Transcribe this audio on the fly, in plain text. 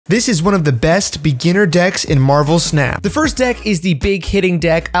This is one of the best beginner decks in Marvel Snap. The first deck is the big hitting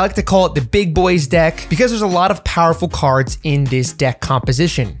deck. I like to call it the big boys deck because there's a lot of powerful cards in this deck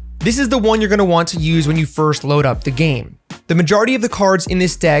composition. This is the one you're going to want to use when you first load up the game. The majority of the cards in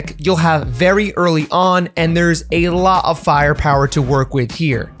this deck you'll have very early on, and there's a lot of firepower to work with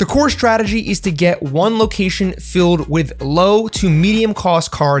here. The core strategy is to get one location filled with low to medium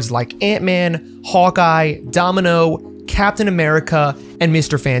cost cards like Antman, Hawkeye, Domino, Captain America, and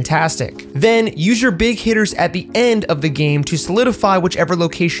Mr. Fantastic. Then use your big hitters at the end of the game to solidify whichever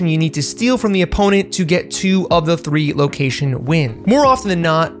location you need to steal from the opponent to get 2 of the 3 location win. More often than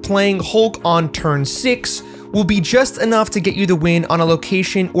not, playing Hulk on turn 6 will be just enough to get you the win on a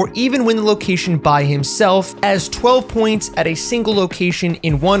location or even win the location by himself, as 12 points at a single location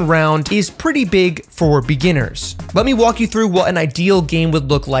in one round is pretty big for beginners. Let me walk you through what an ideal game would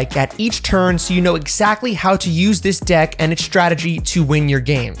look like at each turn so you know exactly how to use this deck and its strategy to win your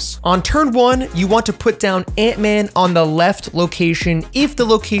games. On turn 1, you want to put down Ant-Man on the left location if the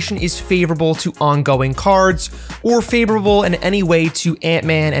location is favorable to ongoing cards or favorable in any way to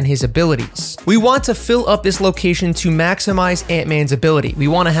Ant-Man and his abilities. We want to fill up this location to maximize Ant-Man's ability. We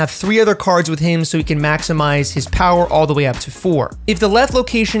want to have 3 other cards with him so he can maximize his power all the way up to 4. If the left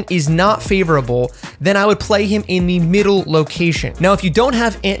location is not favorable, then I would play him in the middle location. Now, if you don't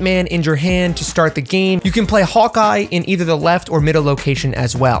have Ant-Man in your hand to start the game, you can play Hawkeye in either the left or middle location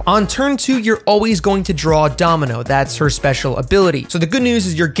as well. On turn 2, you're always going to draw Domino. That's her special ability. So the good news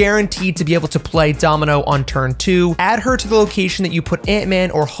is you're guaranteed to be able to play Domino on turn 2. Add her to the location that you put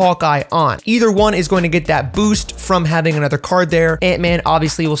Ant-Man or Hawkeye on. Either one is going to get that boost from having another card there. Ant-Man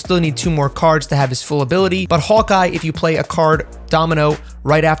obviously will still need 2 more cards to have his full ability, but Hawkeye, if you play a card Domino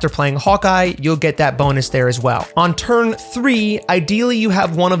right after playing Hawkeye, you'll get that bonus there as well. On turn 3, ideally you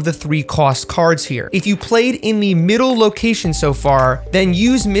have one of the 3 cost cards here. If you played in the middle location so far, then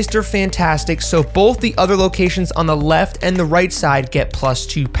use Mr. Fantastic so both the other locations on the left and the right side get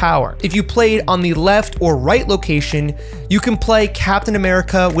 +2 power. If you played on the left or right location, you can play Captain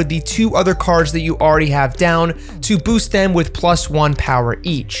America with the 2 other cards that you already have down to boost them with +1 power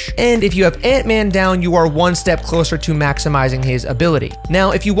each. And if you have Ant-Man down, you are 1 step closer to maximizing his ability.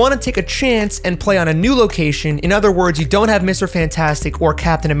 Now, if you want to take a chance and play on a new location, in other words, you don't have Mr. Fantastic or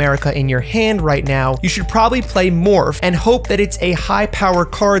Captain America in your hand right now, you should probably play Morph and hope that it's a high power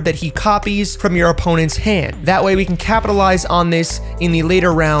card that he copies from your opponent's hand. That way we can capitalize on this in the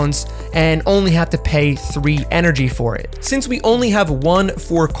later rounds and only have to pay 3 energy for it. Since we only have 1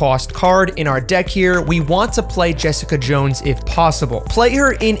 4-cost card in our deck here, we want to play Jessica Jones if possible. Play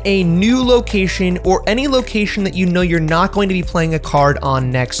her in a new location or any location that you know you're not going to be playing a card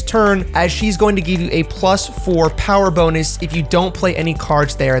on next turn, as she's going to give you a +4 power bonus if you don't play any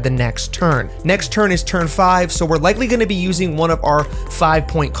cards there the next turn. Next turn is turn 5, so we're likely going to be using one of our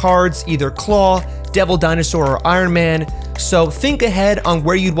 5-point cards, either Claw, Devil Dinosaur, or Iron Man. So think ahead on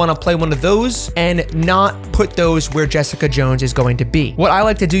where you'd want to play one of those and not put those where Jessica Jones is going to be. What I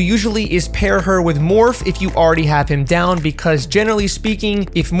like to do usually is pair her with Morph if you already have him down, because generally speaking,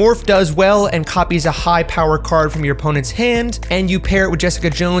 if Morph does well and copies a high power card from your opponent's hand and you pair it with Jessica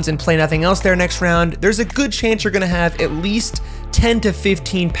Jones and play nothing else there next round, there's a good chance you're going to have at least 10 to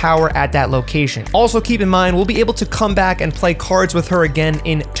 15 power at that location. Also keep in mind, we'll be able to come back and play cards with her again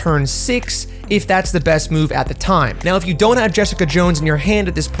in turn 6 if that's the best move at the time. Now, if you don't have Jessica Jones in your hand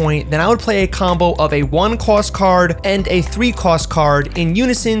at this point, then I would play a combo of a 1-cost card and a 3-cost card in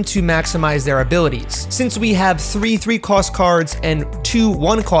unison to maximize their abilities. Since we have 3 3-cost cards and 2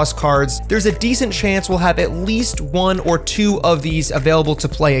 1-cost cards, there's a decent chance we'll have at least 1 or 2 of these available to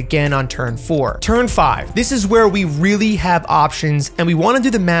play again on turn 4. Turn 5. This is where we really have options, and we want to do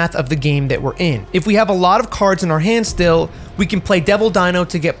the math of the game that we're in. If we have a lot of cards in our hand still, we can play Devil Dino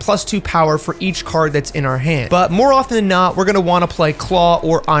to get +2 power for each card that's in our hand. But more often than not, we're going to want to play Claw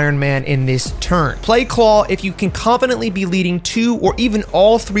or Iron Man in this turn. Play Claw if you can confidently be leading 2 or even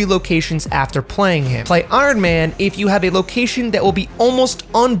all 3 locations after playing him. Play Iron Man if you have a location that will be almost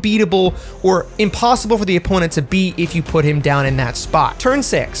unbeatable or impossible for the opponent to beat if you put him down in that spot. Turn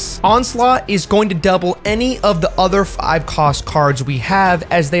 6. Onslaught is going to double any of the other 5-cost cards we have,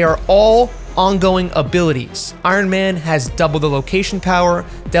 as they are all ongoing abilities. Iron Man has double the location power,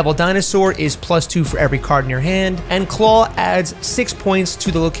 Devil Dinosaur is +2 for every card in your hand, and Claw adds 6 points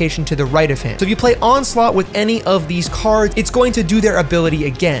to the location to the right of him. So if you play Onslaught with any of these cards, it's going to do their ability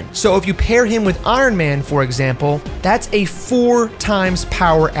again. So if you pair him with Iron Man, for example, that's a 4 times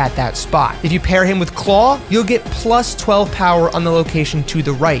power at that spot. If you pair him with Claw, you'll get +12 power on the location to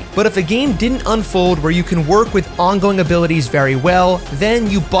the right. But if the game didn't unfold where you can work with ongoing abilities very well,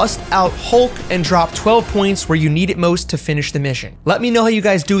 then you bust out Hulk bulk and drop 12 points where you need it most to finish the mission. Let me know how you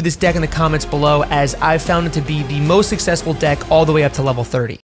guys do with this deck in the comments below, as I've found it to be the most successful deck all the way up to level 30.